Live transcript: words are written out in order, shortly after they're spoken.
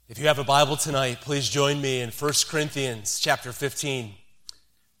If you have a Bible tonight, please join me in 1 Corinthians chapter 15.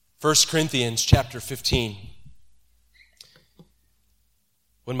 1 Corinthians chapter 15.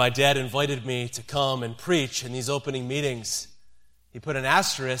 When my dad invited me to come and preach in these opening meetings, he put an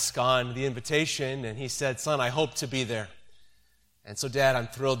asterisk on the invitation and he said, "Son, I hope to be there." And so, Dad, I'm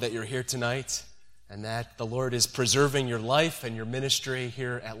thrilled that you're here tonight and that the Lord is preserving your life and your ministry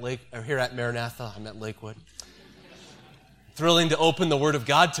here at Maranatha. I'm at Lakewood. Thrilling to open the Word of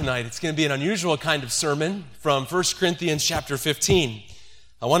God tonight. It's going to be an unusual kind of sermon from 1 Corinthians chapter 15.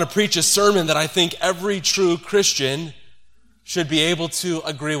 I want to preach a sermon that I think every true Christian should be able to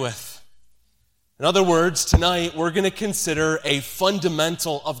agree with. In other words, tonight we're going to consider a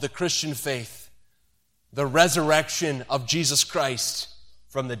fundamental of the Christian faith, the resurrection of Jesus Christ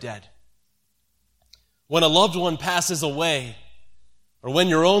from the dead. When a loved one passes away, or when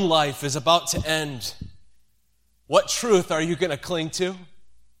your own life is about to end, what truth are you going to cling to?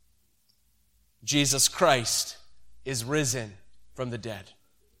 Jesus Christ is risen from the dead.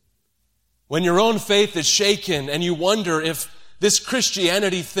 When your own faith is shaken and you wonder if this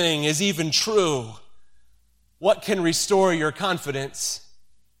Christianity thing is even true, what can restore your confidence?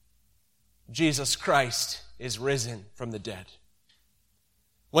 Jesus Christ is risen from the dead.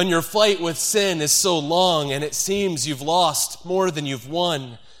 When your fight with sin is so long and it seems you've lost more than you've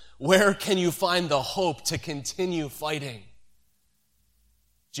won, where can you find the hope to continue fighting?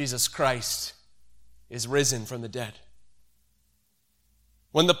 Jesus Christ is risen from the dead.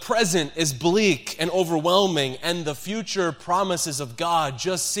 When the present is bleak and overwhelming and the future promises of God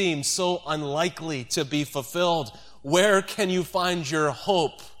just seem so unlikely to be fulfilled, where can you find your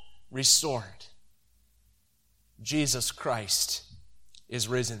hope restored? Jesus Christ is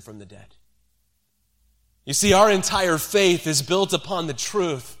risen from the dead. You see, our entire faith is built upon the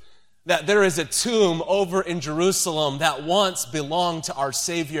truth that there is a tomb over in Jerusalem that once belonged to our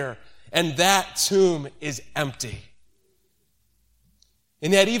Savior, and that tomb is empty.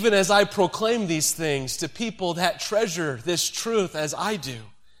 And yet, even as I proclaim these things to people that treasure this truth as I do,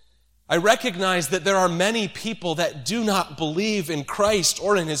 I recognize that there are many people that do not believe in Christ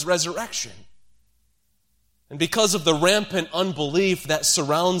or in His resurrection. And because of the rampant unbelief that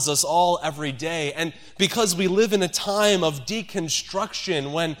surrounds us all every day, and because we live in a time of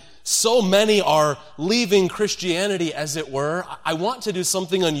deconstruction when so many are leaving Christianity, as it were, I want to do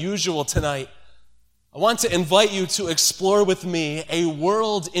something unusual tonight. I want to invite you to explore with me a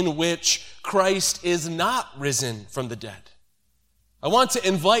world in which Christ is not risen from the dead. I want to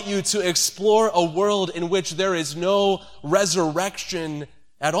invite you to explore a world in which there is no resurrection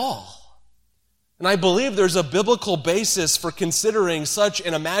at all. And I believe there's a biblical basis for considering such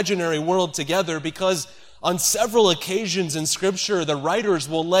an imaginary world together, because on several occasions in Scripture, the writers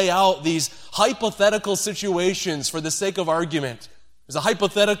will lay out these hypothetical situations for the sake of argument. There's a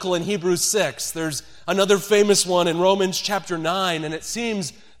hypothetical in Hebrews 6. There's another famous one in Romans chapter 9. And it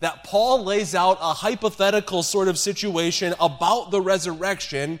seems that Paul lays out a hypothetical sort of situation about the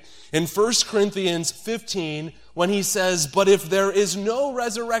resurrection in 1 Corinthians 15 when he says, "But if there is no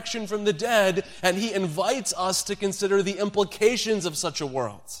resurrection from the dead," and he invites us to consider the implications of such a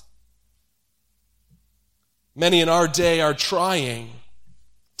world. Many in our day are trying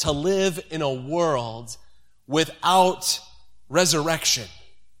to live in a world without resurrection.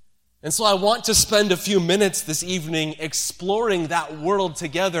 And so I want to spend a few minutes this evening exploring that world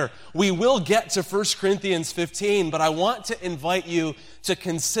together. We will get to 1 Corinthians 15, but I want to invite you to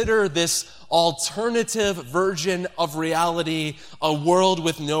consider this alternative version of reality, a world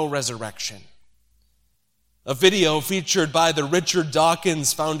with no resurrection. A video featured by the Richard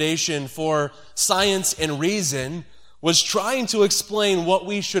Dawkins Foundation for Science and Reason was trying to explain what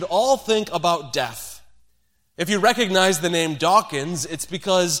we should all think about death. If you recognize the name Dawkins, it's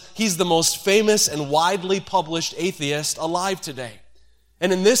because he's the most famous and widely published atheist alive today.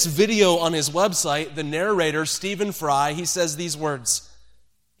 And in this video on his website, the narrator, Stephen Fry, he says these words.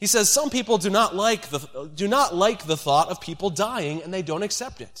 He says, "Some people do not like the thought of people dying, and they don't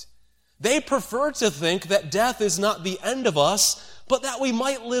accept it. They prefer to think that death is not the end of us, but that we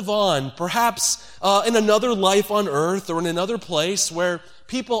might live on, perhaps in another life on earth or in another place where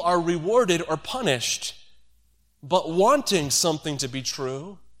people are rewarded or punished. But wanting something to be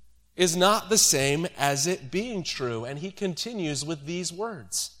true is not the same as it being true." And he continues with these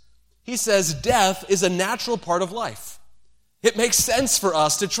words. He says, "Death is a natural part of life. It makes sense for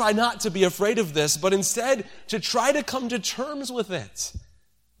us to try not to be afraid of this, but instead to try to come to terms with it.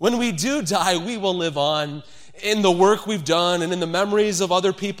 When we do die, we will live on in the work we've done and in the memories of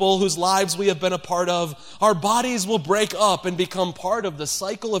other people whose lives we have been a part of. Our bodies will break up and become part of the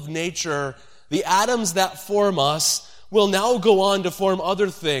cycle of nature. The atoms that form us will now go on to form other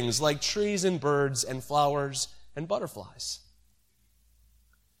things like trees and birds and flowers and butterflies.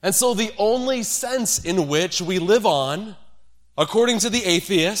 And so the only sense in which we live on, according to the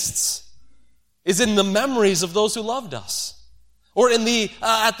atheists, is in the memories of those who loved us. Or in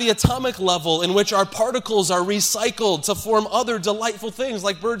at the atomic level, in which our particles are recycled to form other delightful things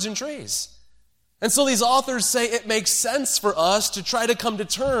like birds and trees. And so these authors say it makes sense for us to try to come to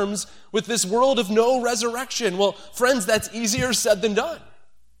terms with this world of no resurrection. Well, friends, that's easier said than done.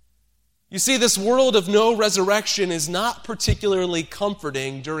 You see, this world of no resurrection is not particularly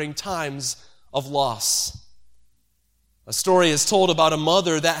comforting during times of loss. A story is told about a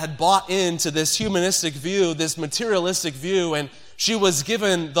mother that had bought into this humanistic view, this materialistic view, and she was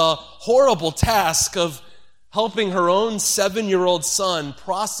given the horrible task of helping her own 7-year-old son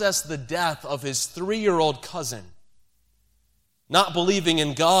process the death of his 3-year-old cousin. Not believing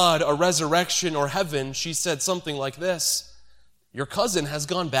in God, a resurrection, or heaven, she said something like this: "Your cousin has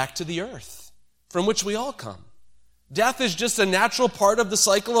gone back to the earth, from which we all come. Death is just a natural part of the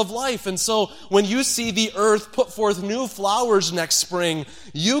cycle of life. And so when you see the earth put forth new flowers next spring,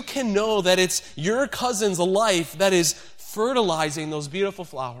 you can know that it's your cousin's life that is fertilizing those beautiful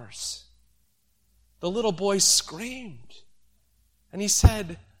flowers." The little boy screamed, and he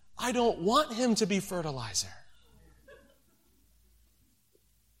said, "I don't want him to be fertilizer."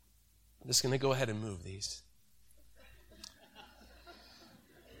 I'm just going to go ahead and move these.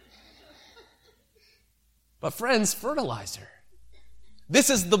 But friends, fertilizer. This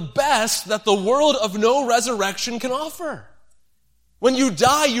is the best that the world of no resurrection can offer. When you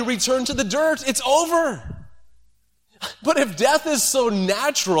die, you return to the dirt. It's over. But if death is so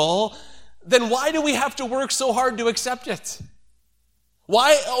natural, then why do we have to work so hard to accept it?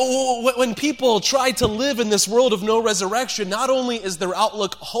 Why, when people try to live in this world of no resurrection, not only is their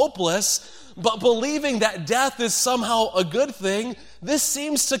outlook hopeless, but believing that death is somehow a good thing, this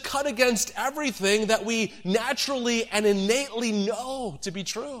seems to cut against everything that we naturally and innately know to be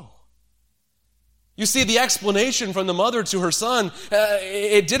true. You see, the explanation from the mother to her son,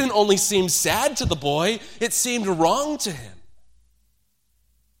 it didn't only seem sad to the boy, it seemed wrong to him.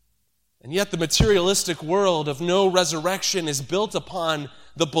 And yet the materialistic world of no resurrection is built upon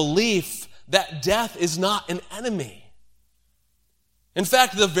the belief that death is not an enemy. In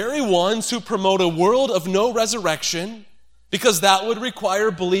fact, the very ones who promote a world of no resurrection, because that would require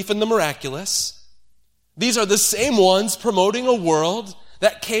belief in the miraculous, these are the same ones promoting a world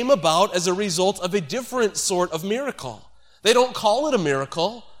that came about as a result of a different sort of miracle. They don't call it a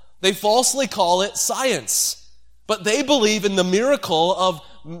miracle. They falsely call it science. But they believe in the miracle of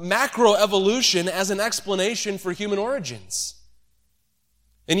macroevolution as an explanation for human origins.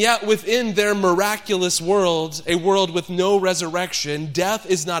 And yet within their miraculous world, a world with no resurrection, death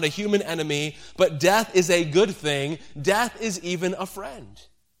is not a human enemy, but death is a good thing. Death is even a friend.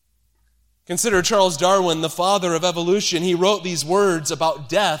 Consider Charles Darwin, the father of evolution. He wrote these words about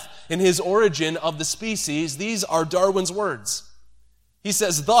death in his Origin of the Species. These are Darwin's words. He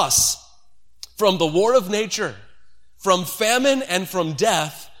says, "Thus, from the war of nature, from famine and from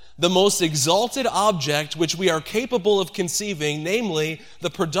death, the most exalted object which we are capable of conceiving, namely the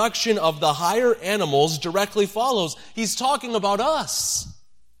production of the higher animals, directly follows." He's talking about us.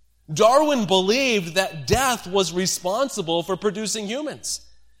 Darwin believed that death was responsible for producing humans.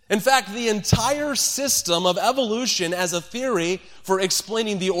 In fact, the entire system of evolution as a theory for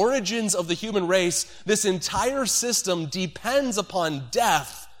explaining the origins of the human race, this entire system depends upon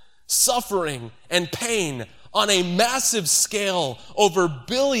death, suffering, and pain on a massive scale over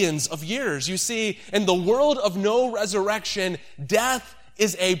billions of years. You see, in the world of no resurrection, death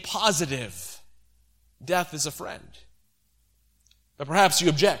is a positive. Death is a friend. But perhaps you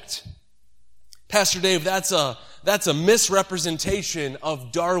object. Pastor Dave, that's a misrepresentation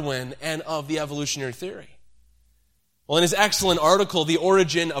of Darwin and of the evolutionary theory. Well, in his excellent article, The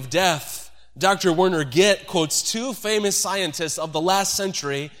Origin of Death, Dr. Werner Gitt quotes two famous scientists of the last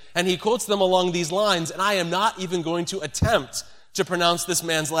century, and he quotes them along these lines, and I am not even going to attempt to pronounce this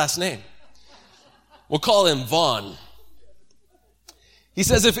man's last name. We'll call him Vaughan. He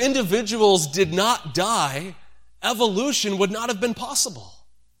says, "If individuals did not die, evolution would not have been possible.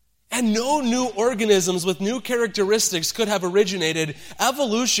 And no new organisms with new characteristics could have originated.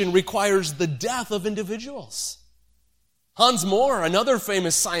 Evolution requires the death of individuals." Hans Mohr, another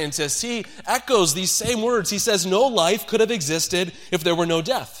famous scientist, he echoes these same words. He says, "No life could have existed if there were no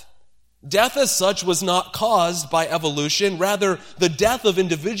death. Death as such was not caused by evolution. Rather, the death of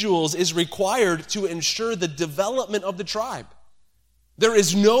individuals is required to ensure the development of the tribe. There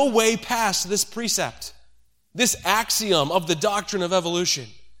is no way past this precept, this axiom of the doctrine of evolution.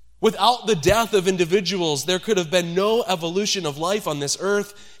 Without the death of individuals, there could have been no evolution of life on this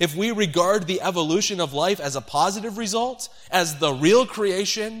earth. If we regard the evolution of life as a positive result, as the real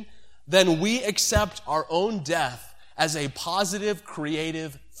creation, then we accept our own death as a positive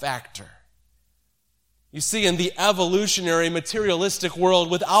creative factor. You see, in the evolutionary materialistic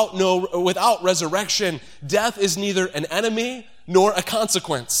world, without resurrection, death is neither an enemy nor a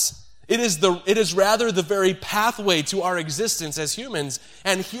consequence. It is rather the very pathway to our existence as humans,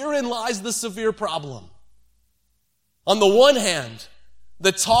 and herein lies the severe problem. On the one hand,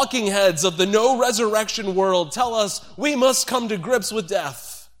 the talking heads of the no-resurrection world tell us we must come to grips with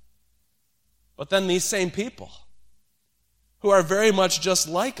death. But then these same people, who are very much just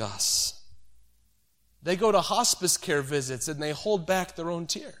like us, they go to hospice care visits and they hold back their own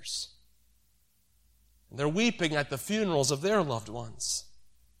tears. And they're weeping at the funerals of their loved ones.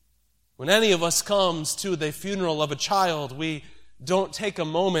 When any of us comes to the funeral of a child, we don't take a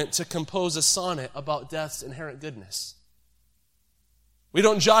moment to compose a sonnet about death's inherent goodness. We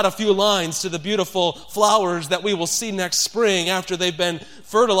don't jot a few lines to the beautiful flowers that we will see next spring after they've been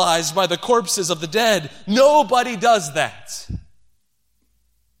fertilized by the corpses of the dead. Nobody does that.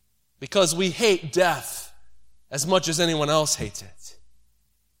 Because we hate death as much as anyone else hates it.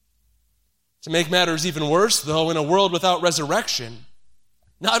 To make matters even worse, though, in a world without resurrection,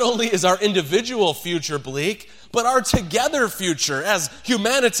 not only is our individual future bleak, but our together future as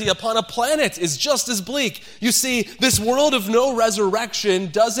humanity upon a planet is just as bleak. You see, this world of no resurrection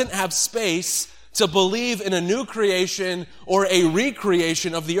doesn't have space to believe in a new creation or a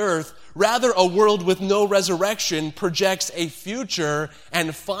recreation of the earth. Rather, a world with no resurrection projects a future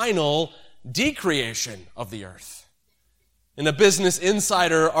and final decreation of the earth. In a Business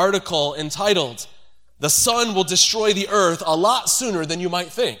Insider article entitled, "The sun will destroy the earth a lot sooner than you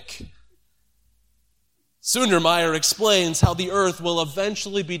might think," Sundermeyer explains how the earth will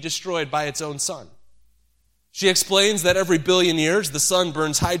eventually be destroyed by its own sun. She explains that every billion years, the sun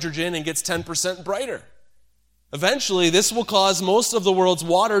burns hydrogen and gets 10% brighter. Eventually, this will cause most of the world's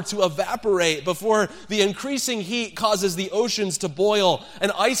water to evaporate before the increasing heat causes the oceans to boil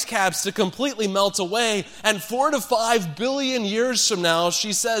and ice caps to completely melt away. And 4 to 5 billion years from now,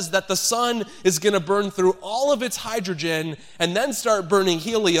 she says that the sun is going to burn through all of its hydrogen and then start burning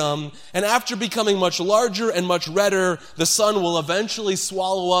helium. And after becoming much larger and much redder, the sun will eventually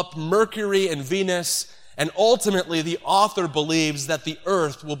swallow up Mercury and Venus. And ultimately, the author believes that the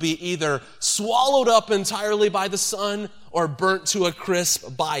earth will be either swallowed up entirely by the sun or burnt to a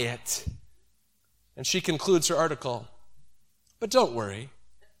crisp by it. And she concludes her article, "But don't worry.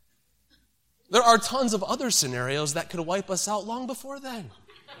 There are tons of other scenarios that could wipe us out long before then."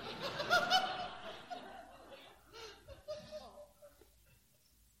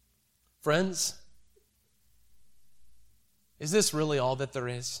 Friends, is this really all that there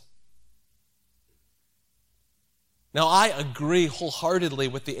is? Now, I agree wholeheartedly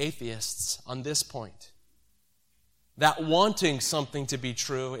with the atheists on this point, that wanting something to be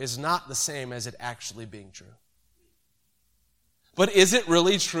true is not the same as it actually being true. But is it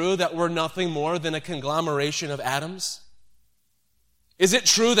really true that we're nothing more than a conglomeration of atoms? Is it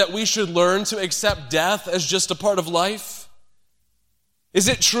true that we should learn to accept death as just a part of life? Is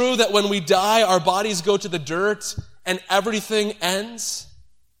it true that when we die, our bodies go to the dirt and everything ends?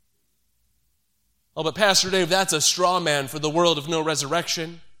 Oh, but Pastor Dave, that's a straw man for the world of no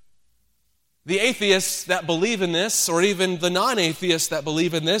resurrection. The atheists that believe in this, or even the non-atheists that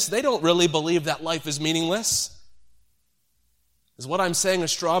believe in this, they don't really believe that life is meaningless. Is what I'm saying a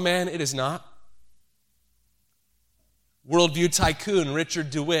straw man? It is not. Worldview tycoon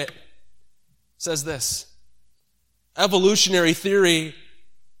Richard DeWitt says this: evolutionary theory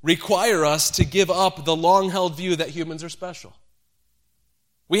require us to give up the long-held view that humans are special.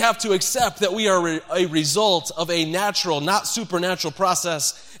 We have to accept that we are a result of a natural, not supernatural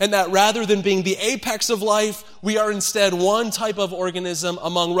process, and that rather than being the apex of life, we are instead one type of organism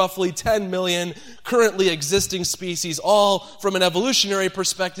among roughly 10 million currently existing species, all from an evolutionary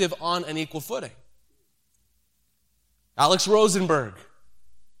perspective on an equal footing. Alex Rosenberg,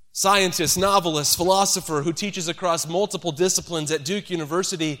 scientist, novelist, philosopher who teaches across multiple disciplines at Duke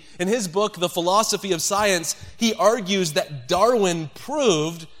University, in his book, The Philosophy of Science, he argues that Darwin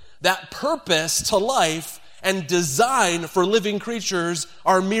proved that purpose to life and design for living creatures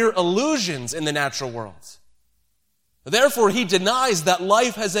are mere illusions in the natural world. Therefore, he denies that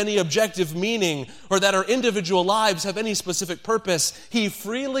life has any objective meaning or that our individual lives have any specific purpose. He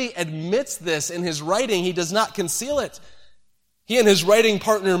freely admits this in his writing. He does not conceal it. He and his writing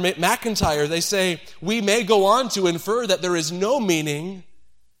partner, McIntyre, they say, "We may go on to infer that there is no meaning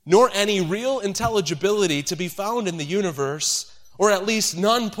nor any real intelligibility to be found in the universe, or at least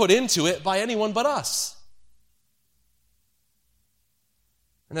none put into it by anyone but us.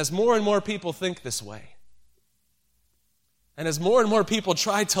 And as more and more people think this way, and as more and more people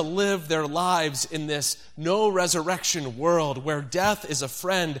try to live their lives in this no-resurrection world where death is a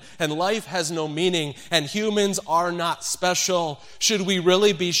friend and life has no meaning and humans are not special, should we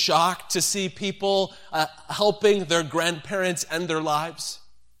really be shocked to see people helping their grandparents end their lives?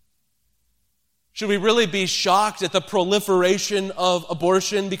 Should we really be shocked at the proliferation of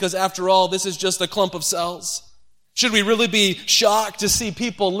abortion because, after all, this is just a clump of cells? Should we really be shocked to see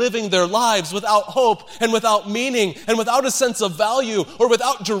people living their lives without hope and without meaning and without a sense of value or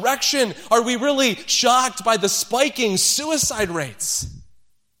without direction? Are we really shocked by the spiking suicide rates?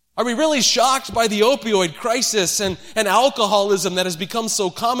 Are we really shocked by the opioid crisis and alcoholism that has become so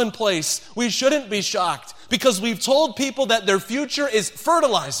commonplace? We shouldn't be shocked because we've told people that their future is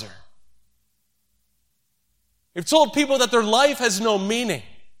fertilizer. We've told people that their life has no meaning.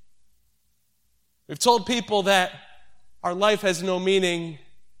 We've told people that our life has no meaning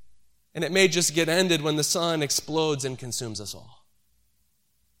and it may just get ended when the sun explodes and consumes us all.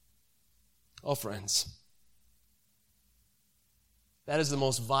 Oh, friends, that is the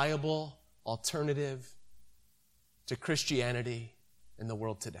most viable alternative to Christianity in the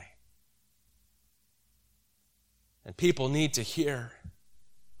world today. And people need to hear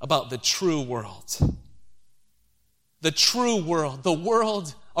about the true world. The true world, the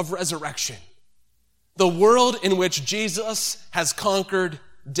world of resurrection. The world in which Jesus has conquered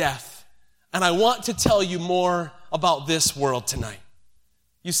death. And I want to tell you more about this world tonight.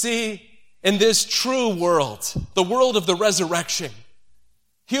 You see, in this true world, the world of the resurrection,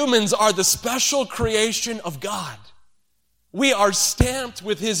 humans are the special creation of God. We are stamped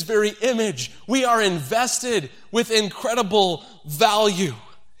with His very image. We are invested with incredible value.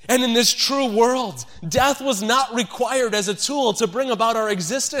 And in this true world, death was not required as a tool to bring about our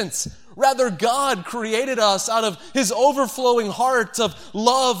existence. Rather, God created us out of His overflowing heart of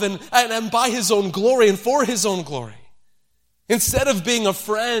love and by His own glory and for His own glory. Instead of being a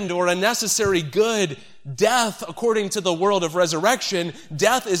friend or a necessary good, death, according to the world of resurrection,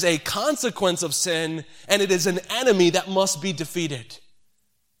 death is a consequence of sin, and it is an enemy that must be defeated.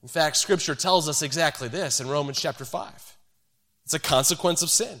 In fact, Scripture tells us exactly this in Romans chapter 5. It's a consequence of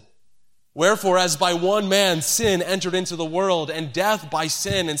sin. Wherefore, as by one man sin entered into the world, and death by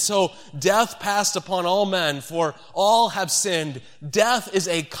sin, and so death passed upon all men, for all have sinned. Death is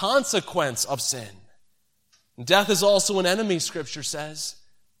a consequence of sin. Death is also an enemy, Scripture says.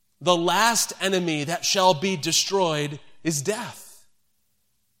 The last enemy that shall be destroyed is death.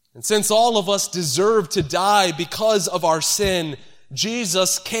 And since all of us deserve to die because of our sin,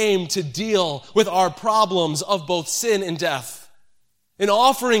 Jesus came to deal with our problems of both sin and death. In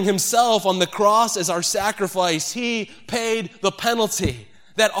offering Himself on the cross as our sacrifice, He paid the penalty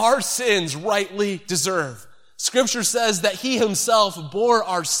that our sins rightly deserve. Scripture says that He Himself bore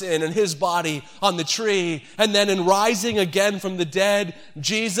our sin in His body on the tree, and then in rising again from the dead,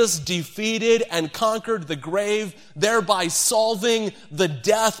 Jesus defeated and conquered the grave, thereby solving the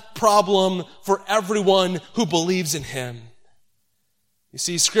death problem for everyone who believes in Him. You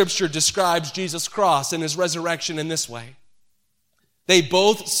see, Scripture describes Jesus' cross and His resurrection in this way. They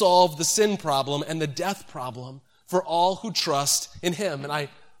both solve the sin problem and the death problem for all who trust in Him. And I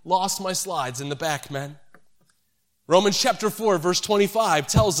lost my slides in the back, men. Romans chapter 4, verse 25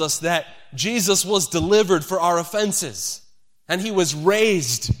 tells us that Jesus was delivered for our offenses, and He was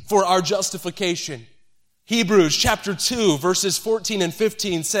raised for our justification. Hebrews chapter 2, verses 14 and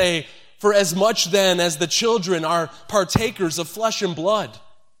 15 say, "For as much then as the children are partakers of flesh and blood,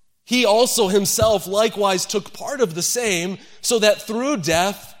 He also Himself likewise took part of the same, so that through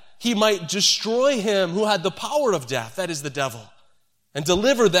death He might destroy him who had the power of death," that is the devil, "and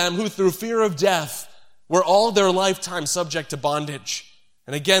deliver them who through fear of death were all their lifetime subject to bondage."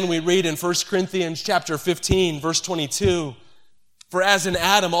 And again we read in 1 Corinthians chapter 15, verse 22, "For as in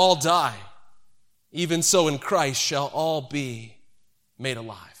Adam all die, even so in Christ shall all be made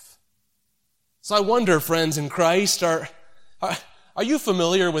alive." So I wonder, friends in Christ, are you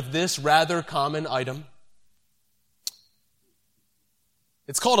familiar with this rather common item?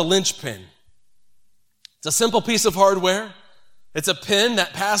 It's called a linchpin. It's a simple piece of hardware. It's a pin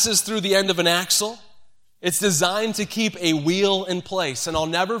that passes through the end of an axle. It's designed to keep a wheel in place. And I'll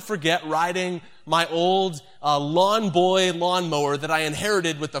never forget riding my old lawn boy lawnmower that I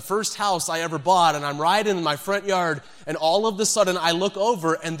inherited with the first house I ever bought. And I'm riding in my front yard, and all of a sudden I look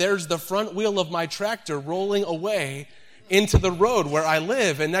over, and there's the front wheel of my tractor rolling away into the road where I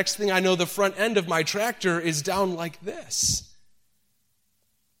live. And next thing I know, the front end of my tractor is down like this.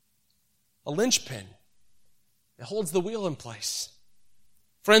 A linchpin. It holds the wheel in place.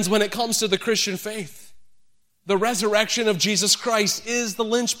 Friends, when it comes to the Christian faith, the resurrection of Jesus Christ is the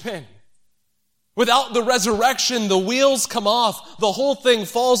linchpin. Without the resurrection, the wheels come off, the whole thing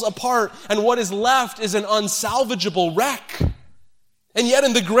falls apart, and what is left is an unsalvageable wreck. And yet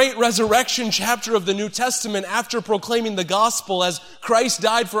in the great resurrection chapter of the New Testament, after proclaiming the gospel, as Christ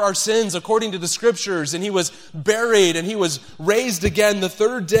died for our sins according to the scriptures, and he was buried and he was raised again the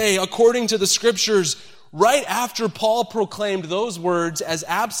third day according to the scriptures, right after Paul proclaimed those words as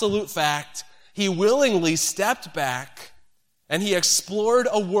absolute fact, he willingly stepped back and he explored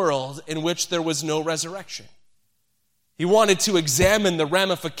a world in which there was no resurrection. He wanted to examine the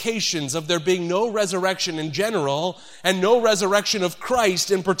ramifications of there being no resurrection in general and no resurrection of Christ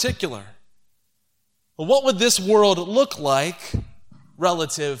in particular. Well, what would this world look like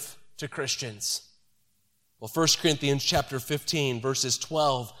relative to Christians? Well, 1 Corinthians chapter 15, verses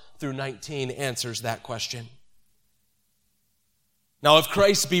 12 through 19 answers that question. Now, if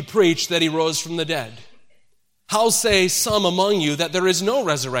Christ be preached that he rose from the dead, how say some among you that there is no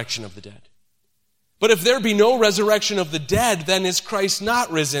resurrection of the dead? But if there be no resurrection of the dead, then is Christ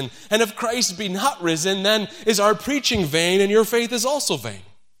not risen? And if Christ be not risen, then is our preaching vain, and your faith is also vain.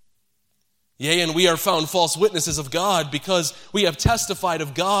 Yea, and we are found false witnesses of God, because we have testified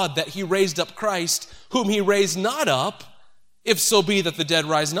of God that he raised up Christ, whom he raised not up, if so be that the dead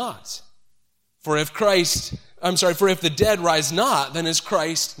rise not. For if the dead rise not, then is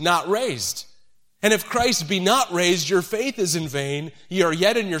Christ not raised. And if Christ be not raised, your faith is in vain, ye are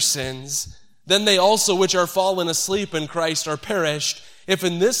yet in your sins. Then they also which are fallen asleep in Christ are perished. If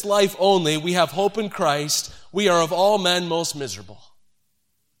in this life only we have hope in Christ, we are of all men most miserable.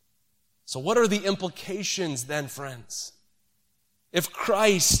 So what are the implications then, friends? If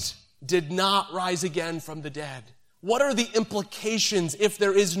Christ did not rise again from the dead, what are the implications if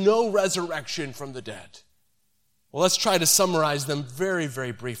there is no resurrection from the dead? Well, let's try to summarize them very,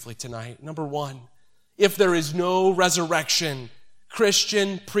 very briefly tonight. Number one, if there is no resurrection,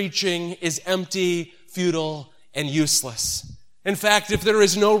 Christian preaching is empty, futile, and useless. In fact, if there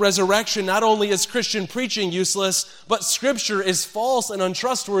is no resurrection, not only is Christian preaching useless, but Scripture is false and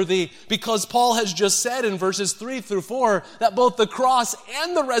untrustworthy, because Paul has just said in verses 3 through 4 that both the cross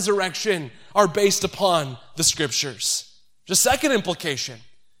and the resurrection are based upon the Scriptures. The second implication,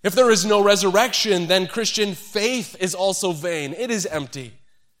 if there is no resurrection, then Christian faith is also vain. It is empty.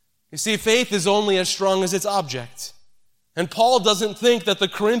 You see, faith is only as strong as its object. And Paul doesn't think that the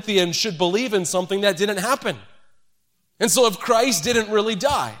Corinthians should believe in something that didn't happen. And so if Christ didn't really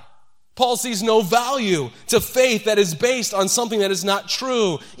die, Paul sees no value to faith that is based on something that is not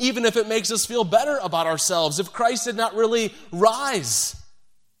true, even if it makes us feel better about ourselves. If Christ did not really rise,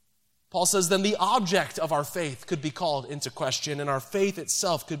 Paul says then the object of our faith could be called into question, and our faith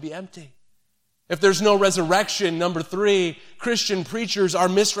itself could be empty. If there's no resurrection, number 3, Christian preachers are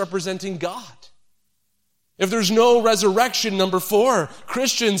misrepresenting God. If there's no resurrection, number 4,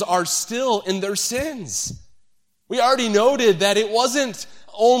 Christians are still in their sins. We already noted that it wasn't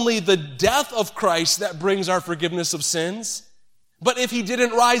only the death of Christ that brings our forgiveness of sins, but if he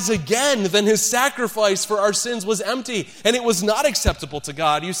didn't rise again, then his sacrifice for our sins was empty, and it was not acceptable to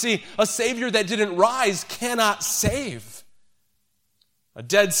God. You see, a Savior that didn't rise cannot save. A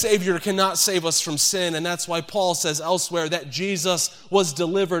dead Savior cannot save us from sin, and that's why Paul says elsewhere that Jesus was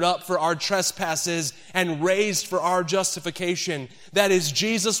delivered up for our trespasses and raised for our justification. That is,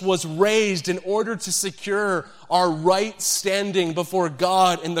 Jesus was raised in order to secure our right standing before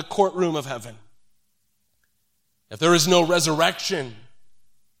God in the courtroom of heaven. If there is no resurrection,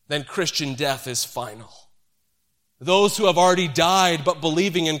 then Christian death is final. Those who have already died but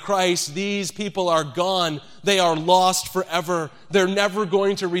believing in Christ, these people are gone. They are lost forever. They're never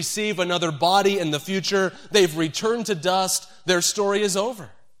going to receive another body in the future. They've returned to dust. Their story is over.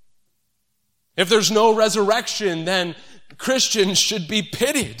 If there's no resurrection, then Christians should be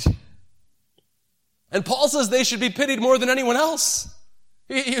pitied. And Paul says they should be pitied more than anyone else.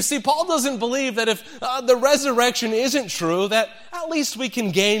 You see, Paul doesn't believe that if the resurrection isn't true, that at least we can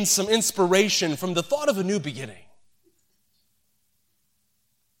gain some inspiration from the thought of a new beginning.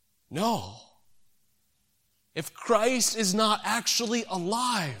 No. If Christ is not actually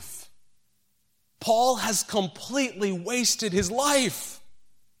alive, Paul has completely wasted his life.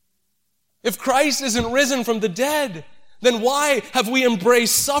 If Christ isn't risen from the dead, then why have we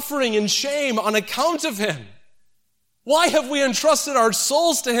embraced suffering and shame on account of him? Why have we entrusted our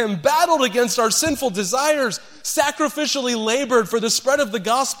souls to him, battled against our sinful desires, sacrificially labored for the spread of the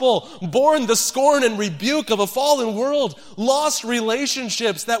gospel, borne the scorn and rebuke of a fallen world, lost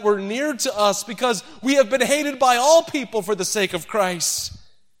relationships that were near to us because we have been hated by all people for the sake of Christ?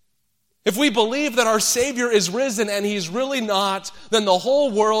 If we believe that our Savior is risen and he's really not, then the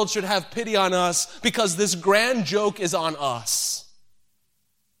whole world should have pity on us because this grand joke is on us.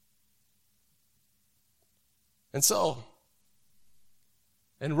 And so,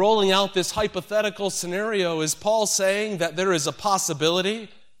 in rolling out this hypothetical scenario, is Paul saying that there is a possibility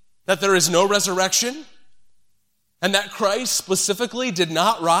that there is no resurrection and that Christ specifically did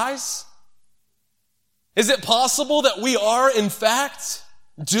not rise? Is it possible that we are, in fact,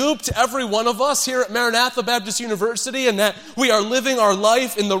 duped, every one of us here at Maranatha Baptist University, and that we are living our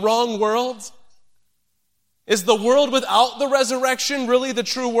life in the wrong world? Is the world without the resurrection really the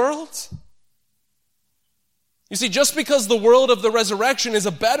true world? You see, just because the world of the resurrection is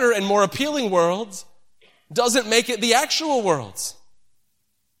a better and more appealing world doesn't make it the actual world.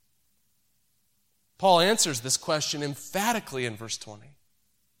 Paul answers this question emphatically in verse 20.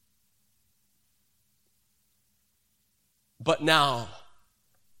 But now,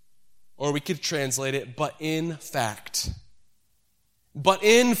 or we could translate it, but in fact. But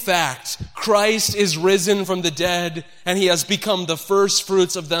in fact, Christ is risen from the dead, and he has become the first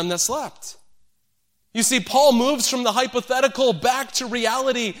fruits of them that slept. You see, Paul moves from the hypothetical back to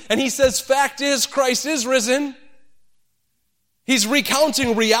reality, and he says, fact is, Christ is risen. He's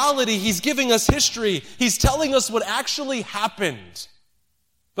recounting reality. He's giving us history. He's telling us what actually happened.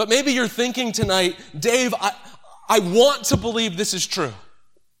 But maybe you're thinking tonight, Dave, I want to believe this is true.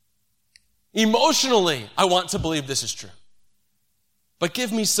 Emotionally, I want to believe this is true. But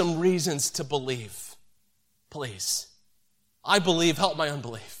give me some reasons to believe, please. I believe, help my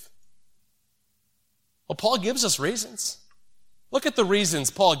unbelief. Well, Paul gives us reasons. Look at the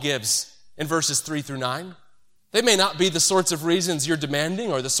reasons Paul gives in verses 3 through 9. They may not be the sorts of reasons you're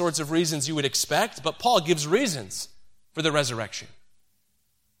demanding or the sorts of reasons you would expect, but Paul gives reasons for the resurrection.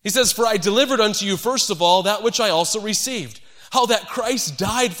 He says, "For I delivered unto you first of all that which I also received, how that Christ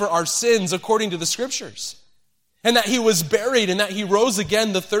died for our sins according to the Scriptures, and that he was buried, and that he rose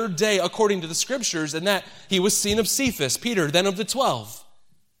again the third day according to the Scriptures, and that he was seen of Cephas, Peter, then of the 12.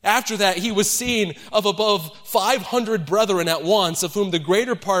 After that, he was seen of above 500 brethren at once, of whom the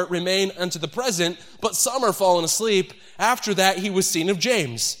greater part remain unto the present, but some are fallen asleep. After that, he was seen of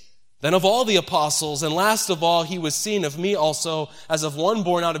James, then of all the apostles, and last of all, he was seen of me also, as of one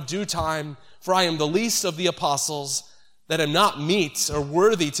born out of due time, for I am the least of the apostles, that am not meet or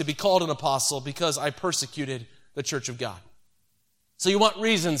worthy to be called an apostle, because I persecuted the church of God." So you want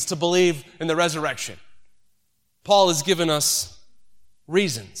reasons to believe in the resurrection. Paul has given us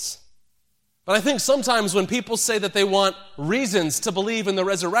reasons. But I think sometimes when people say that they want reasons to believe in the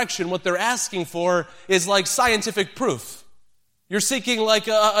resurrection, what they're asking for is like scientific proof. You're seeking like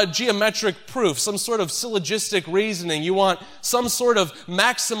a geometric proof, some sort of syllogistic reasoning. You want some sort of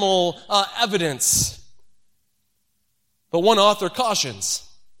maximal evidence. But one author cautions.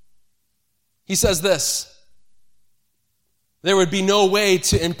 He says this: there would be no way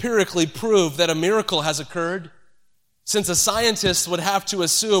to empirically prove that a miracle has occurred, since a scientist would have to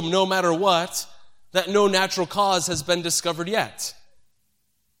assume, no matter what, that no natural cause has been discovered yet.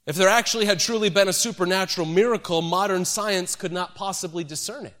 If there actually had truly been a supernatural miracle, modern science could not possibly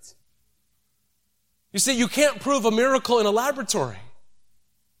discern it. You see, you can't prove a miracle in a laboratory.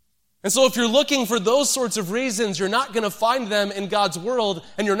 And so if you're looking for those sorts of reasons, you're not going to find them in God's world,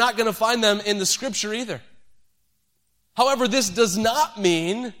 and you're not going to find them in the Scripture either. However, this does not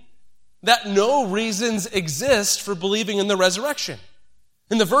mean that no reasons exist for believing in the resurrection.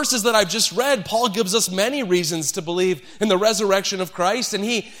 In the verses that I've just read, Paul gives us many reasons to believe in the resurrection of Christ, and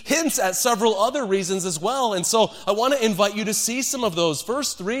he hints at several other reasons as well. And so I want to invite you to see some of those.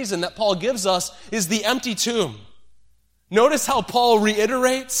 First reason that Paul gives us is the empty tomb. Notice how Paul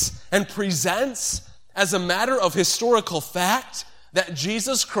reiterates and presents as a matter of historical fact that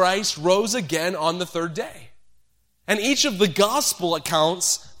Jesus Christ rose again on the third day. And each of the gospel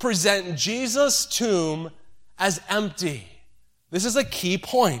accounts present Jesus' tomb as empty. This is a key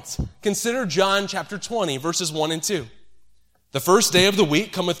point. Consider John chapter 20, verses 1 and 2. "The first day of the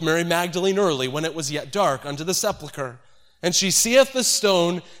week cometh Mary Magdalene early, when it was yet dark, unto the sepulchre. And she seeth the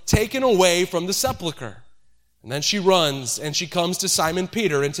stone taken away from the sepulchre. And then she runs, and she comes to Simon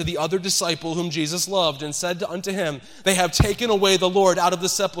Peter and to the other disciple whom Jesus loved, and said unto him, They have taken away the Lord out of the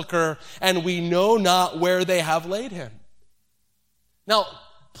sepulchre, and we know not where they have laid him." Now,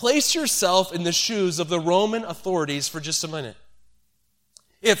 place yourself in the shoes of the Roman authorities for just a minute.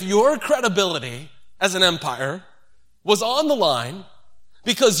 If your credibility as an empire was on the line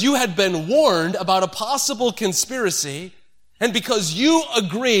because you had been warned about a possible conspiracy, and because you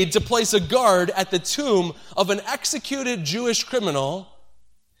agreed to place a guard at the tomb of an executed Jewish criminal,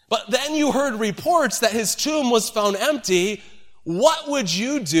 but then you heard reports that his tomb was found empty, what would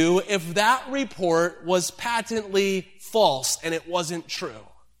you do if that report was patently false and it wasn't true?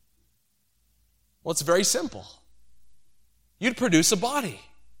 Well, it's very simple. You'd produce a body.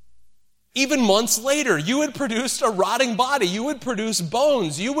 Even months later, you would produce a rotting body. You would produce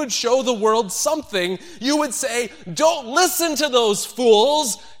bones. You would show the world something. You would say, don't listen to those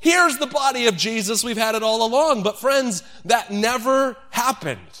fools. Here's the body of Jesus. We've had it all along. But friends, that never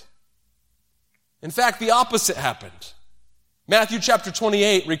happened. In fact, the opposite happened. Matthew chapter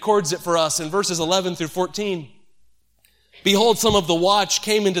 28 records it for us in verses 11 through 14. Behold, some of the watch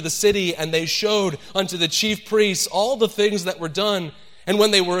came into the city, and they showed unto the chief priests all the things that were done. And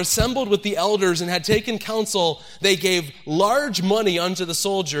when they were assembled with the elders and had taken counsel, they gave large money unto the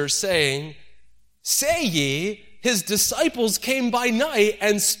soldiers, saying, Say ye, his disciples came by night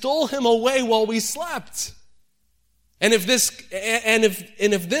and stole him away while we slept. And if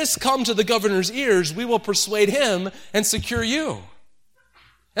this come to the governor's ears, we will persuade him and secure you.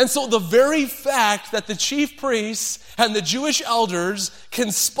 And so the very fact that the chief priests and the Jewish elders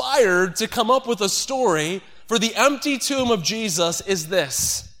conspired to come up with a story for the empty tomb of Jesus is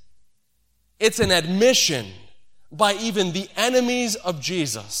this. It's an admission by even the enemies of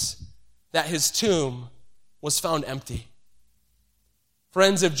Jesus that his tomb was found empty.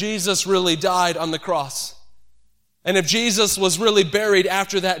 Friends, if Jesus really died on the cross, and if Jesus was really buried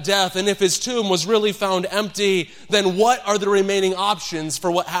after that death, and if his tomb was really found empty, then what are the remaining options for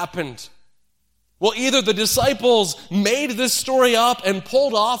what happened? Well, either the disciples made this story up and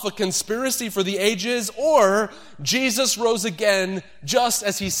pulled off a conspiracy for the ages, or Jesus rose again just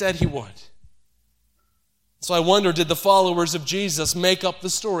as he said he would. So I wonder, did the followers of Jesus make up the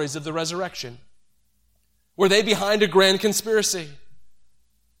stories of the resurrection? Were they behind a grand conspiracy?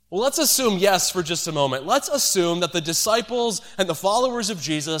 Well, let's assume yes for just a moment. Let's assume that the disciples and the followers of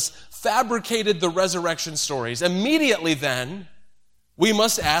Jesus fabricated the resurrection stories. Immediately then, we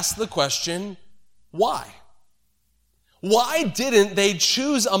must ask the question, why? Why didn't they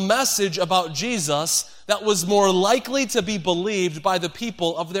choose a message about Jesus that was more likely to be believed by the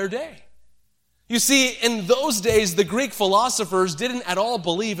people of their day? You see, in those days, the Greek philosophers didn't at all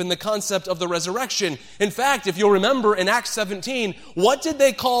believe in the concept of the resurrection. In fact, if you'll remember in Acts 17, what did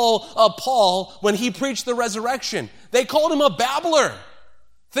they call Paul when he preached the resurrection? They called him a babbler.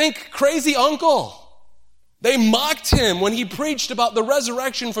 Think crazy uncle. They mocked him when he preached about the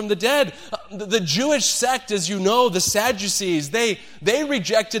resurrection from the dead. The Jewish sect, as you know, the Sadducees, they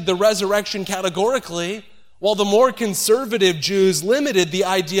rejected the resurrection categorically, while the more conservative Jews limited the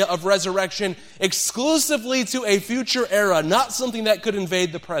idea of resurrection exclusively to a future era, not something that could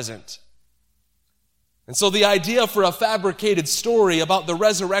invade the present. And so the idea for a fabricated story about the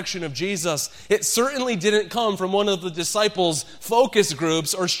resurrection of Jesus, it certainly didn't come from one of the disciples' focus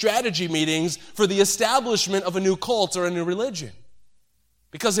groups or strategy meetings for the establishment of a new cult or a new religion,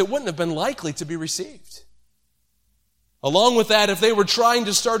 because it wouldn't have been likely to be received. Along with that, if they were trying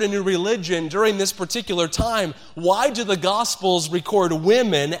to start a new religion during this particular time, why do the Gospels record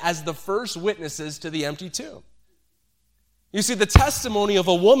women as the first witnesses to the empty tomb? You see, the testimony of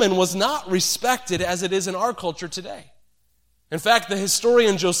a woman was not respected as it is in our culture today. In fact, the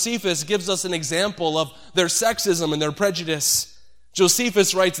historian Josephus gives us an example of their sexism and their prejudice.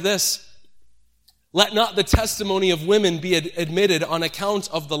 Josephus writes this, "Let not the testimony of women be admitted on account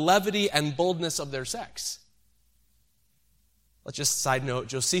of the levity and boldness of their sex." Let's just side note,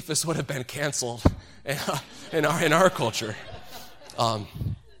 Josephus would have been canceled in our culture. But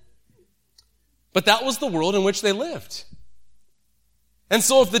that was the world in which they lived. And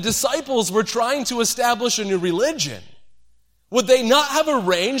so if the disciples were trying to establish a new religion, would they not have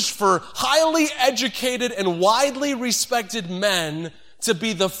arranged for highly educated and widely respected men to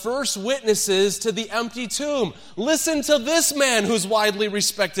be the first witnesses to the empty tomb? Listen to this man who's widely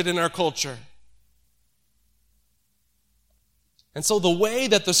respected in our culture. And so the way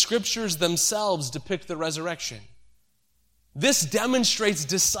that the scriptures themselves depict the resurrection, this demonstrates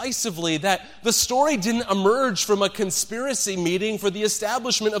decisively that the story didn't emerge from a conspiracy meeting for the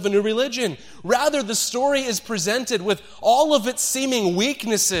establishment of a new religion. Rather, the story is presented with all of its seeming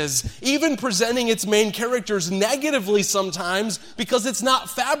weaknesses, even presenting its main characters negatively sometimes because it's not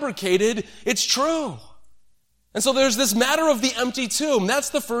fabricated, it's true. And so there's this matter of the empty tomb.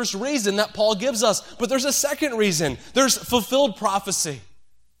 That's the first reason that Paul gives us. But there's a second reason. There's fulfilled prophecy.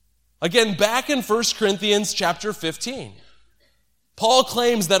 Again, back in 1 Corinthians chapter 15. Paul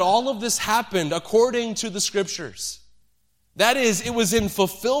claims that all of this happened according to the scriptures. That is, it was in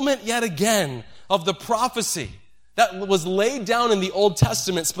fulfillment yet again of the prophecy that was laid down in the Old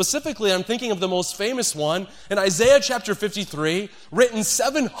Testament. Specifically, I'm thinking of the most famous one in Isaiah chapter 53, written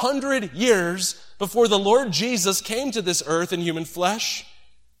 700 years before the Lord Jesus came to this earth in human flesh.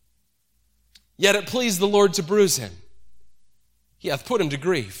 Yet it pleased the Lord to bruise him. He hath put him to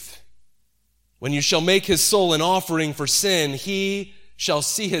grief. When you shall make his soul an offering for sin, he shall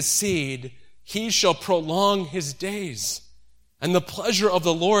see his seed. He shall prolong his days. And the pleasure of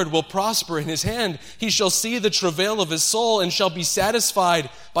the Lord will prosper in his hand. He shall see the travail of his soul and shall be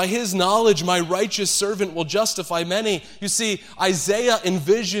satisfied. By his knowledge, my righteous servant will justify many. You see, Isaiah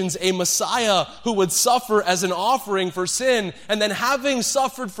envisions a Messiah who would suffer as an offering for sin, and then having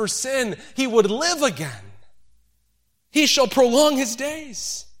suffered for sin, he would live again. He shall prolong his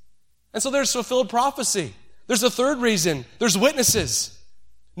days. And so there's fulfilled prophecy. There's a third reason. There's witnesses.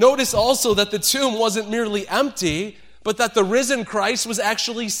 Notice also that the tomb wasn't merely empty, but that the risen Christ was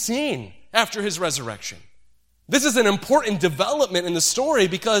actually seen after his resurrection. This is an important development in the story,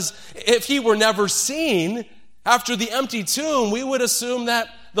 because if he were never seen after the empty tomb, we would assume that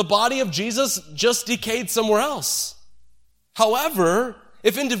the body of Jesus just decayed somewhere else. However,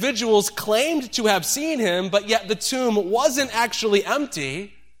 if individuals claimed to have seen him, but yet the tomb wasn't actually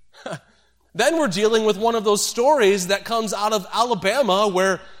empty, then we're dealing with one of those stories that comes out of Alabama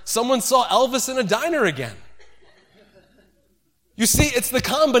where someone saw Elvis in a diner again. You see, it's the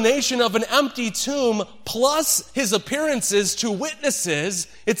combination of an empty tomb plus his appearances to witnesses.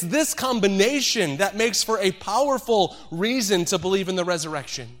 It's this combination that makes for a powerful reason to believe in the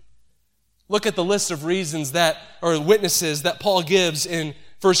resurrection. Look at the list of reasons witnesses that Paul gives in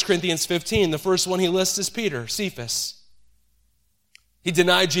 1 Corinthians 15. The first one he lists is Peter, Cephas. He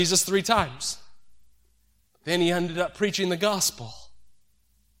denied Jesus 3 times. Then he ended up preaching the gospel.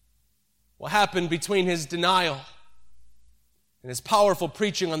 What happened between his denial and his powerful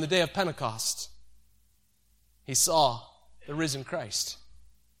preaching on the day of Pentecost? He saw the risen Christ.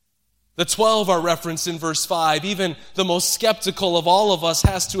 The 12 are referenced in verse 5. Even the most skeptical of all of us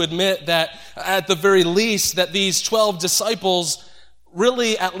has to admit that at the very least that these 12 disciples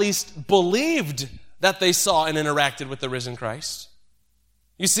really at least believed that they saw and interacted with the risen Christ.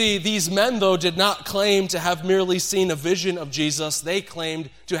 You see, these men, though, did not claim to have merely seen a vision of Jesus. They claimed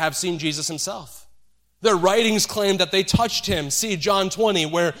to have seen Jesus himself. Their writings claim that they touched him. See John 20,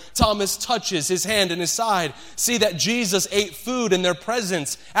 where Thomas touches his hand and his side. See that Jesus ate food in their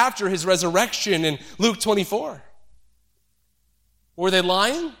presence after his resurrection in Luke 24. Were they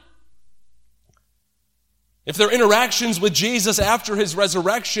lying? If their interactions with Jesus after his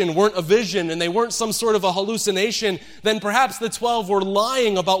resurrection weren't a vision and they weren't some sort of a hallucination, then perhaps the 12 were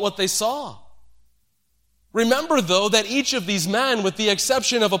lying about what they saw. Remember, though, that each of these men, with the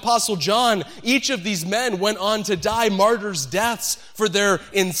exception of Apostle John, each of these men went on to die martyrs' deaths for their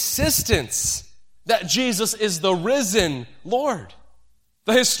insistence that Jesus is the risen Lord.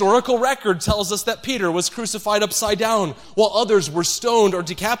 The historical record tells us that Peter was crucified upside down while others were stoned or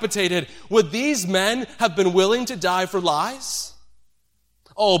decapitated. Would these men have been willing to die for lies?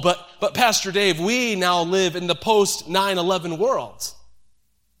 Oh, but Pastor Dave, we now live in the post-9/11 world.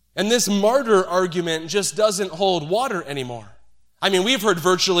 And this martyr argument just doesn't hold water anymore. I mean, we've heard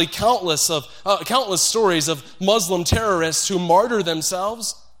virtually countless stories of Muslim terrorists who martyr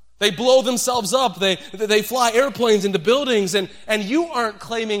themselves. They blow themselves up. They fly airplanes into buildings, and you aren't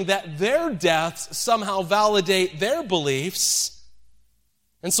claiming that their deaths somehow validate their beliefs.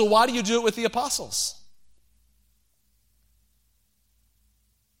 And so why do you do it with the apostles?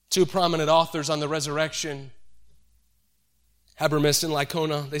 2 prominent authors on the resurrection, Habermas and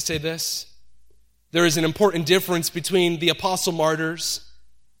Licona, they say this: there is an important difference between the apostle martyrs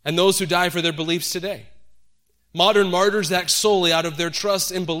and those who die for their beliefs today. Modern martyrs act solely out of their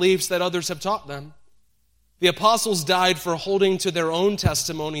trust in beliefs that others have taught them. The apostles died for holding to their own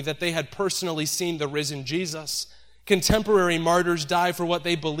testimony that they had personally seen the risen Jesus. Contemporary martyrs die for what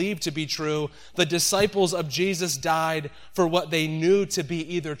they believed to be true. The disciples of Jesus died for what they knew to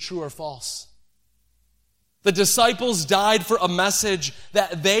be either true or false. The disciples died for a message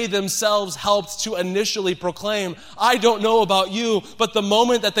that they themselves helped to initially proclaim. I don't know about you, but the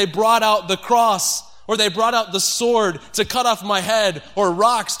moment that they brought out the cross, or they brought out the sword to cut off my head, or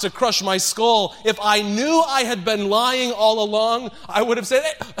rocks to crush my skull, if I knew I had been lying all along, I would have said,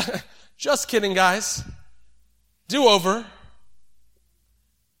 hey, just kidding, guys. Do over.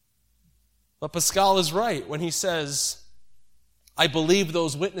 But Pascal is right when he says, I believe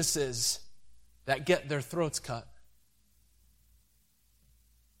those witnesses that get their throats cut.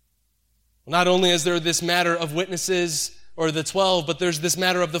 Not only is there this matter of witnesses, or the 12, but there's this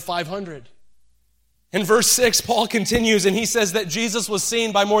matter of the 500. In verse 6, Paul continues and he says that Jesus was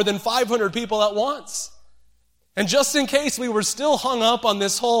seen by more than 500 people at once. And just in case we were still hung up on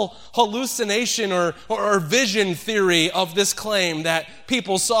this whole hallucination or vision theory of this claim that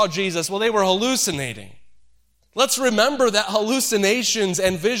people saw Jesus, well, they were hallucinating. Let's remember that hallucinations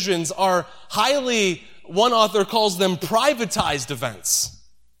and visions are highly, one author calls them privatized events.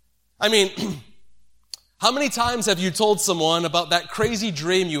 I mean, how many times have you told someone about that crazy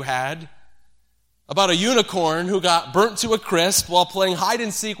dream you had about a unicorn who got burnt to a crisp while playing hide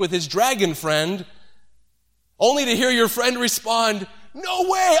and seek with his dragon friend, only to hear your friend respond, "No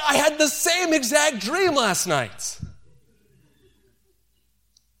way, I had the same exact dream last night."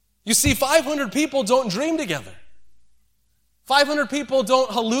 You see, 500 people don't dream together. 500 people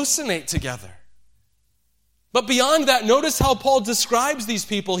don't hallucinate together. But beyond that, notice how Paul describes these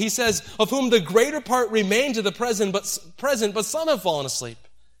people. He says, of whom the greater part remain to the present, but some have fallen asleep.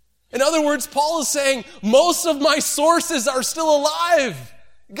 In other words, Paul is saying, most of my sources are still alive.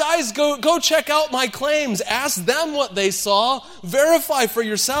 Guys, go check out my claims. Ask them what they saw. Verify for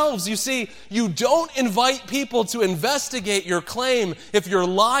yourselves. You see, you don't invite people to investigate your claim if you're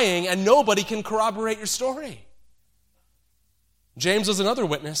lying and nobody can corroborate your story. James was another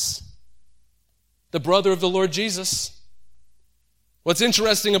witness, the brother of the Lord Jesus. What's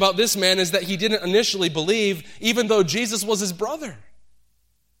interesting about this man is that he didn't initially believe, even though Jesus was his brother.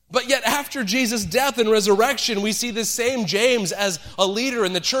 But yet after Jesus' death and resurrection, we see this same James as a leader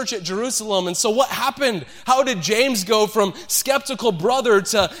in the church at Jerusalem. And so what happened? How did James go from skeptical brother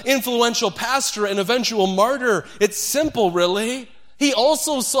to influential pastor and eventual martyr? It's simple, really. He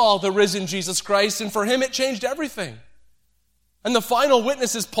also saw the risen Jesus Christ, and for him it changed everything. And the final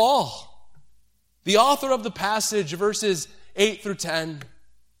witness is Paul, the author of the passage, verses 8 through 10.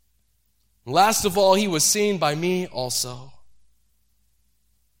 Last of all, he was seen by me also.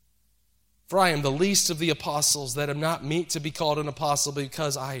 For I am the least of the apostles, that am not meet to be called an apostle,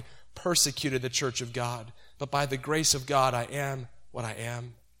 because I persecuted the church of God. But by the grace of God I am what I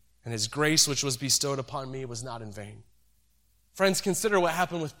am, and his grace which was bestowed upon me was not in vain. Friends, consider what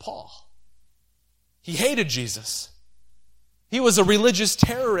happened with Paul. He hated Jesus. He was a religious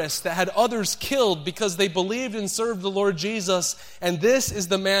terrorist that had others killed because they believed and served the Lord Jesus. And this is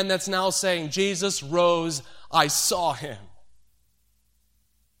the man that's now saying, Jesus rose, I saw him.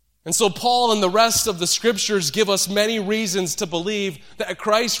 And so Paul and the rest of the scriptures give us many reasons to believe that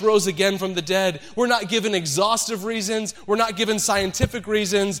Christ rose again from the dead. We're not given exhaustive reasons, we're not given scientific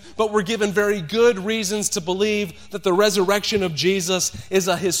reasons, but we're given very good reasons to believe that the resurrection of Jesus is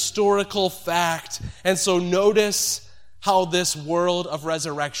a historical fact. And so notice how this world of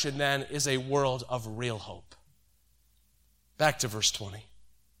resurrection then is a world of real hope. Back to verse 20.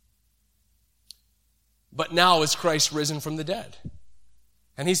 But now is Christ risen from the dead,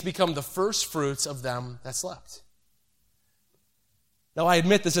 and he's become the first fruits of them that slept. Now, I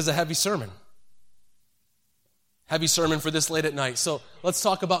admit this is a heavy sermon. Heavy sermon for this late at night. So let's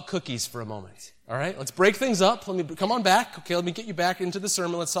talk about cookies for a moment. All right? Let's break things up. Come on back. Okay, let me get you back into the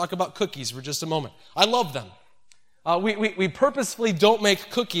sermon. Let's talk about cookies for just a moment. I love them. We purposefully don't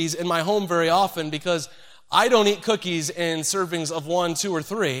make cookies in my home very often because I don't eat cookies in servings of 1, 2, or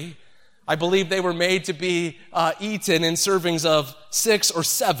 3. I believe they were made to be eaten in servings of 6 or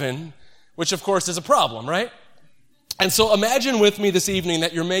 7, which of course is a problem, right? And so imagine with me this evening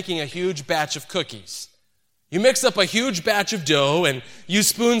that you're making a huge batch of cookies. You mix up a huge batch of dough and you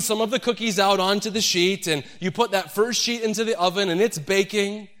spoon some of the cookies out onto the sheet and you put that first sheet into the oven and it's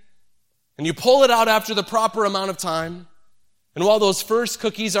baking. And you pull it out after the proper amount of time. And while those first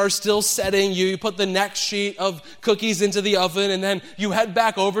cookies are still setting, you put the next sheet of cookies into the oven, and then you head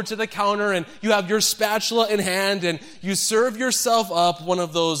back over to the counter and you have your spatula in hand and you serve yourself up one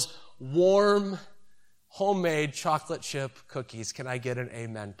of those warm, homemade chocolate chip cookies. Can I get an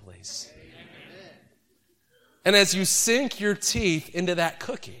amen, please? Amen. And as you sink your teeth into that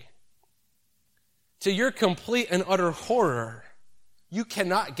cookie, to your complete and utter horror, you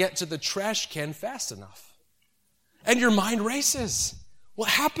cannot get to the trash can fast enough. And your mind races. What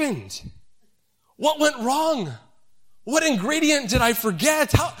happened? What went wrong? What ingredient did I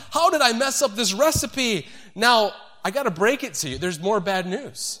forget? How did I mess up this recipe? Now, I got to break it to you. There's more bad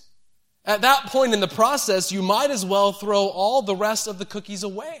news. At that point in the process, you might as well throw all the rest of the cookies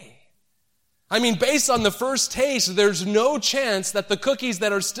away. I mean, based on the first taste, there's no chance that the cookies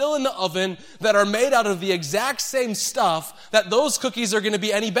that are still in the oven, that are made out of the exact same stuff, that those cookies are going to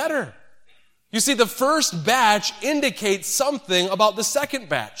be any better. You see, the first batch indicates something about the second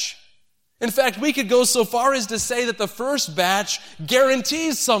batch. In fact, we could go so far as to say that the first batch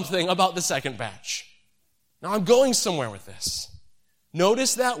guarantees something about the second batch. Now, I'm going somewhere with this.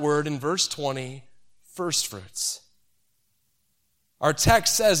 Notice that word in verse 20, first fruits. Our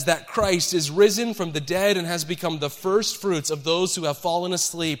text says that Christ is risen from the dead and has become the first fruits of those who have fallen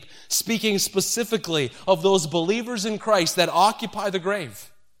asleep, speaking specifically of those believers in Christ that occupy the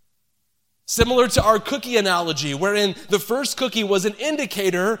grave. Similar to our cookie analogy, wherein the first cookie was an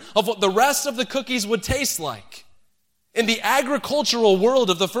indicator of what the rest of the cookies would taste like. In the agricultural world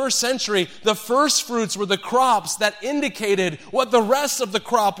of the first century, the first fruits were the crops that indicated what the rest of the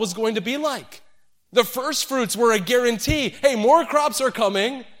crop was going to be like. The first fruits were a guarantee. Hey, more crops are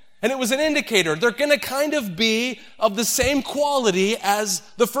coming, and it was an indicator. They're going to kind of be of the same quality as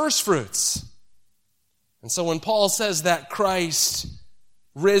the first fruits. And so when Paul says that Christ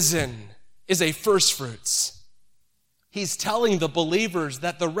risen is a first fruits, he's telling the believers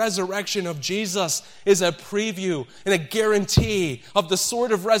that the resurrection of Jesus is a preview and a guarantee of the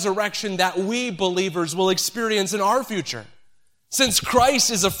sort of resurrection that we believers will experience in our future. Since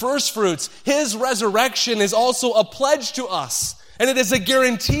Christ is a first fruits, his resurrection is also a pledge to us, and it is a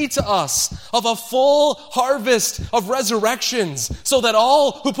guarantee to us of a full harvest of resurrections, so that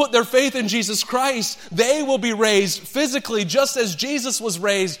all who put their faith in Jesus Christ, they will be raised physically just as Jesus was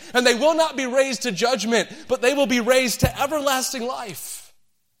raised, and they will not be raised to judgment, but they will be raised to everlasting life.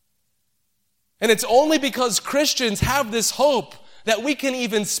 And it's only because Christians have this hope that we can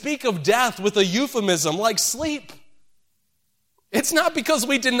even speak of death with a euphemism like sleep. It's not because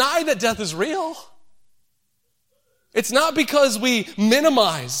we deny that death is real. It's not because we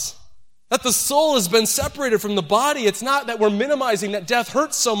minimize that the soul has been separated from the body. It's not that we're minimizing that death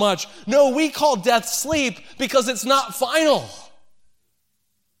hurts so much. No, we call death sleep because it's not final.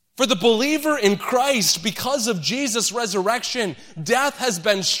 For the believer in Christ, because of Jesus' resurrection, death has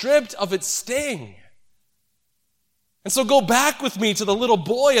been stripped of its sting. And so go back with me to the little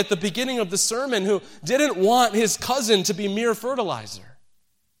boy at the beginning of the sermon who didn't want his cousin to be mere fertilizer.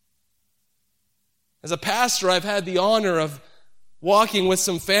 As a pastor, I've had the honor of walking with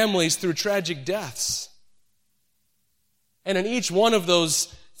some families through tragic deaths. And in each one of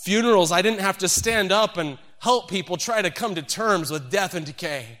those funerals, I didn't have to stand up and help people try to come to terms with death and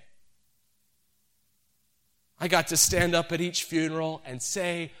decay. I got to stand up at each funeral and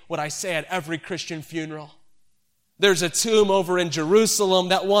say what I say at every Christian funeral. There's a tomb over in Jerusalem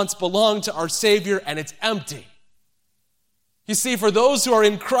that once belonged to our Savior, and it's empty. You see, for those who are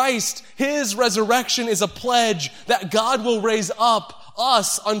in Christ, his resurrection is a pledge that God will raise up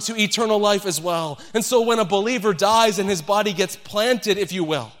us unto eternal life as well. And so when a believer dies and his body gets planted, if you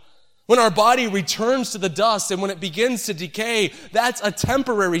will, when our body returns to the dust and when it begins to decay, that's a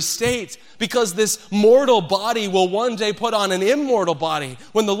temporary state, because this mortal body will one day put on an immortal body.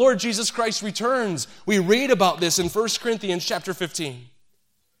 When the Lord Jesus Christ returns, we read about this in 1 Corinthians chapter 15.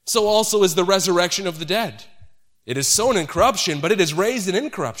 So also is the resurrection of the dead. It is sown in corruption, but it is raised in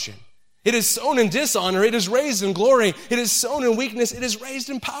incorruption. It is sown in dishonor, it is raised in glory. It is sown in weakness, it is raised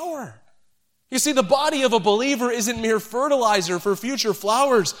in power. You see, the body of a believer isn't mere fertilizer for future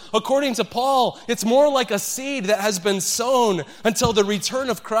flowers. According to Paul, it's more like a seed that has been sown until the return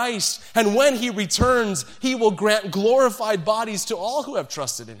of Christ. And when he returns, he will grant glorified bodies to all who have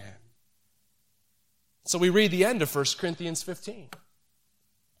trusted in him. So we read the end of 1 Corinthians 15.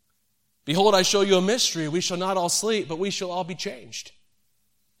 Behold, I show you a mystery. We shall not all sleep, but we shall all be changed.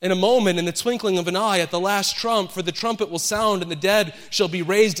 In a moment, in the twinkling of an eye, at the last trump, for the trumpet will sound, and the dead shall be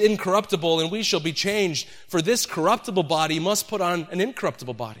raised incorruptible, and we shall be changed. For this corruptible body must put on an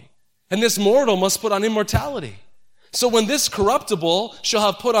incorruptible body, and this mortal must put on immortality. So when this corruptible shall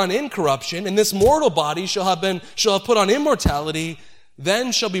have put on incorruption, and this mortal body shall have put on immortality,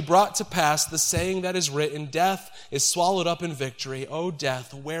 then shall be brought to pass the saying that is written, death is swallowed up in victory. O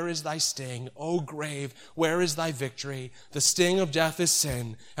death, where is thy sting? O grave, where is thy victory? The sting of death is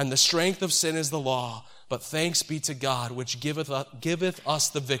sin, and the strength of sin is the law. But thanks be to God, which giveth us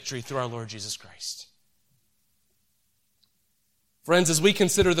the victory through our Lord Jesus Christ. Friends, as we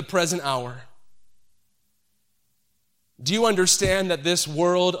consider the present hour, do you understand that this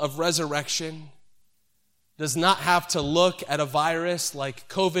world of resurrection does not have to look at a virus like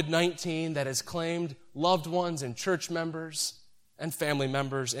COVID-19 that has claimed loved ones and church members and family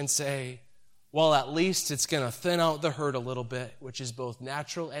members and say, well, at least it's going to thin out the herd a little bit, which is both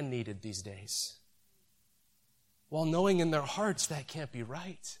natural and needed these days. While knowing in their hearts that can't be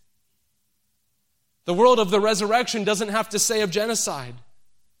right. The world of the resurrection doesn't have to say of genocide,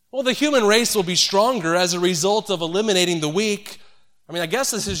 well, the human race will be stronger as a result of eliminating the weak. I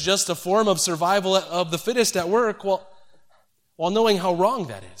guess this is just a form of survival of the fittest at work, while knowing how wrong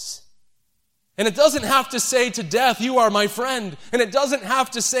that is. And it doesn't have to say to death, you are my friend. And it doesn't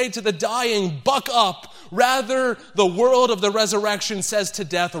have to say to the dying, buck up. Rather, the world of the resurrection says to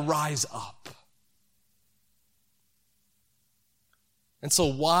death, rise up. And so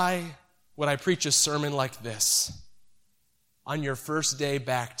why would I preach a sermon like this on your first day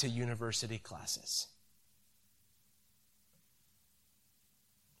back to university classes?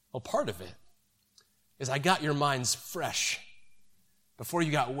 Well, part of it is I got your minds fresh before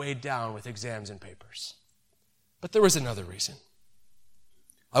you got weighed down with exams and papers. But there was another reason.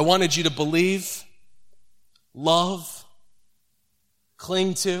 I wanted you to believe, love,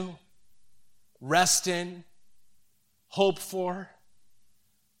 cling to, rest in, hope for,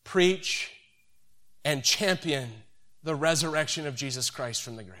 preach, and champion the resurrection of Jesus Christ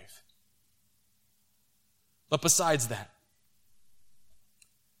from the grave. But besides that,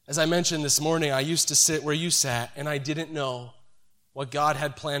 as I mentioned this morning, I used to sit where you sat, and I didn't know what God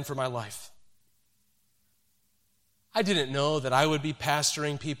had planned for my life. I didn't know that I would be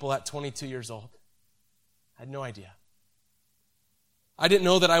pastoring people at 22 years old. I had no idea. I didn't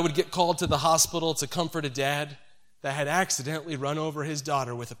know that I would get called to the hospital to comfort a dad that had accidentally run over his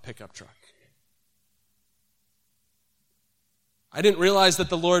daughter with a pickup truck. I didn't realize that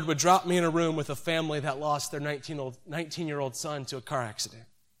the Lord would drop me in a room with a family that lost their 19-year-old son to a car accident.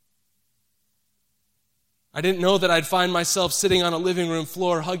 I didn't know that I'd find myself sitting on a living room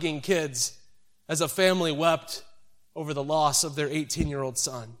floor hugging kids as a family wept over the loss of their 18-year-old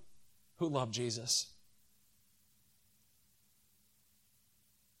son who loved Jesus.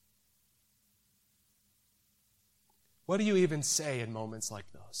 What do you even say in moments like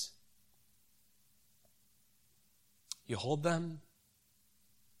those? You hold them.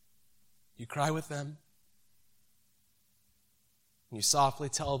 You cry with them. And you softly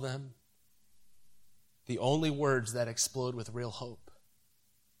tell them the only words that explode with real hope.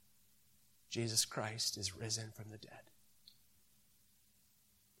 Jesus Christ is risen from the dead.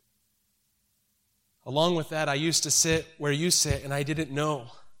 Along with that, I used to sit where you sit, and I didn't know.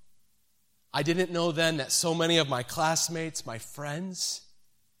 I didn't know then that so many of my classmates, my friends,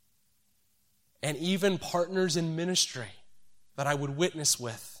 and even partners in ministry that I would witness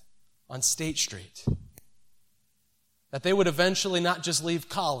with on State Street, that they would eventually not just leave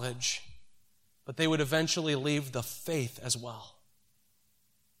college, but they would eventually leave the faith as well.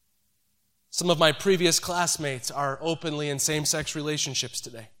 Some of my previous classmates are openly in same-sex relationships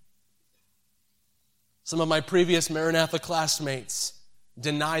today. Some of my previous Maranatha classmates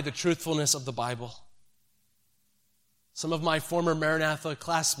deny the truthfulness of the Bible. Some of my former Maranatha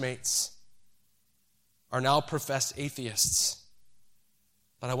classmates are now professed atheists.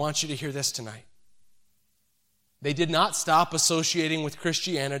 But I want you to hear this tonight. They did not stop associating with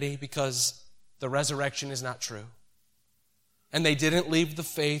Christianity because the resurrection is not true. And they didn't leave the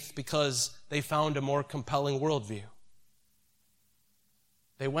faith because they found a more compelling worldview.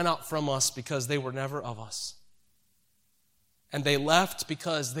 They went out from us because they were never of us. And they left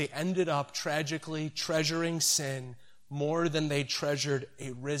because they ended up tragically treasuring sin more than they treasured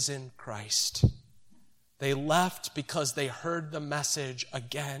a risen Christ. They left because they heard the message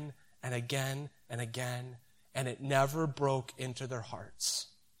again and again and again, and it never broke into their hearts.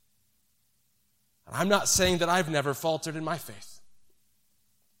 And I'm not saying that I've never faltered in my faith.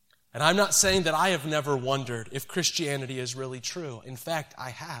 And I'm not saying that I have never wondered if Christianity is really true. In fact, I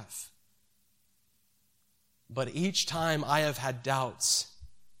have. But each time I have had doubts,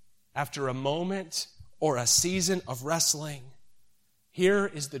 after a moment or a season of wrestling,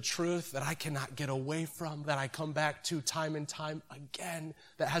 here is the truth that I cannot get away from, that I come back to time and time again,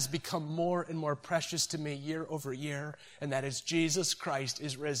 that has become more and more precious to me year over year, and that is Jesus Christ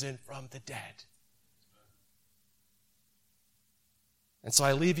is risen from the dead. And so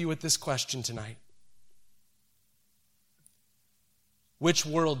I leave you with this question tonight. Which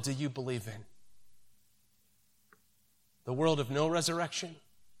world do you believe in? The world of no resurrection?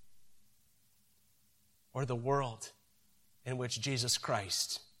 Or the world in which Jesus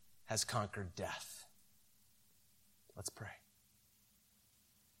Christ has conquered death? Let's pray.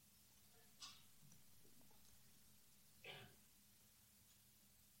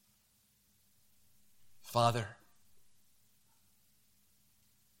 Father,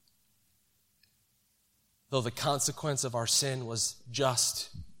 though the consequence of our sin was just,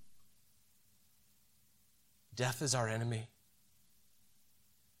 death is our enemy.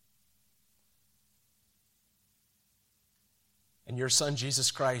 And your Son,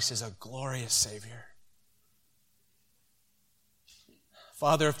 Jesus Christ, is a glorious Savior.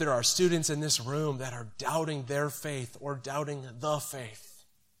 Father, if there are students in this room that are doubting their faith or doubting the faith,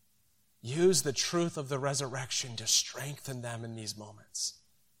 use the truth of the resurrection to strengthen them in these moments.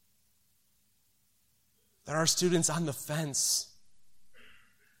 There are students on the fence.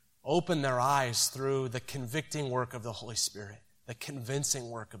 Open their eyes through the convicting work of the Holy Spirit, the convincing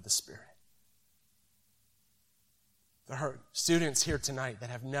work of the Spirit. There are students here tonight that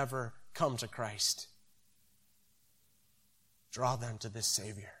have never come to Christ. Draw them to this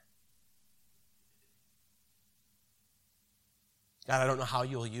Savior. God, I don't know how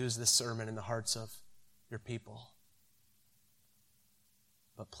you'll use this sermon in the hearts of your people,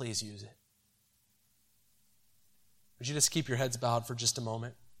 but please use it. Would you just keep your heads bowed for just a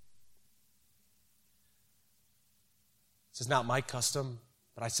moment? This is not my custom,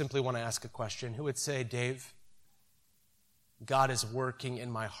 but I simply want to ask a question. Who would say, Dave, God is working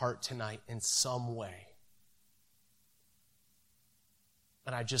in my heart tonight in some way,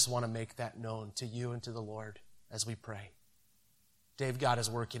 and I just want to make that known to you and to the Lord as we pray. Dave, God is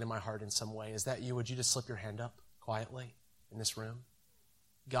working in my heart in some way. Is that you? Would you just slip your hand up quietly in this room?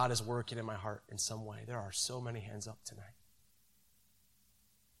 God is working in my heart in some way. There are so many hands up tonight.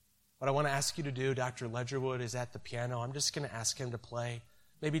 What I want to ask you to do, Dr. Ledgerwood is at the piano. I'm just going to ask him to play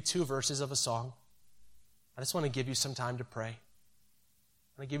maybe 2 verses of a song. I just want to give you some time to pray.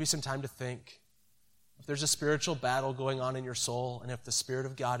 I want to give you some time to think. If there's a spiritual battle going on in your soul, and if the Spirit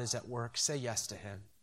of God is at work, say yes to Him.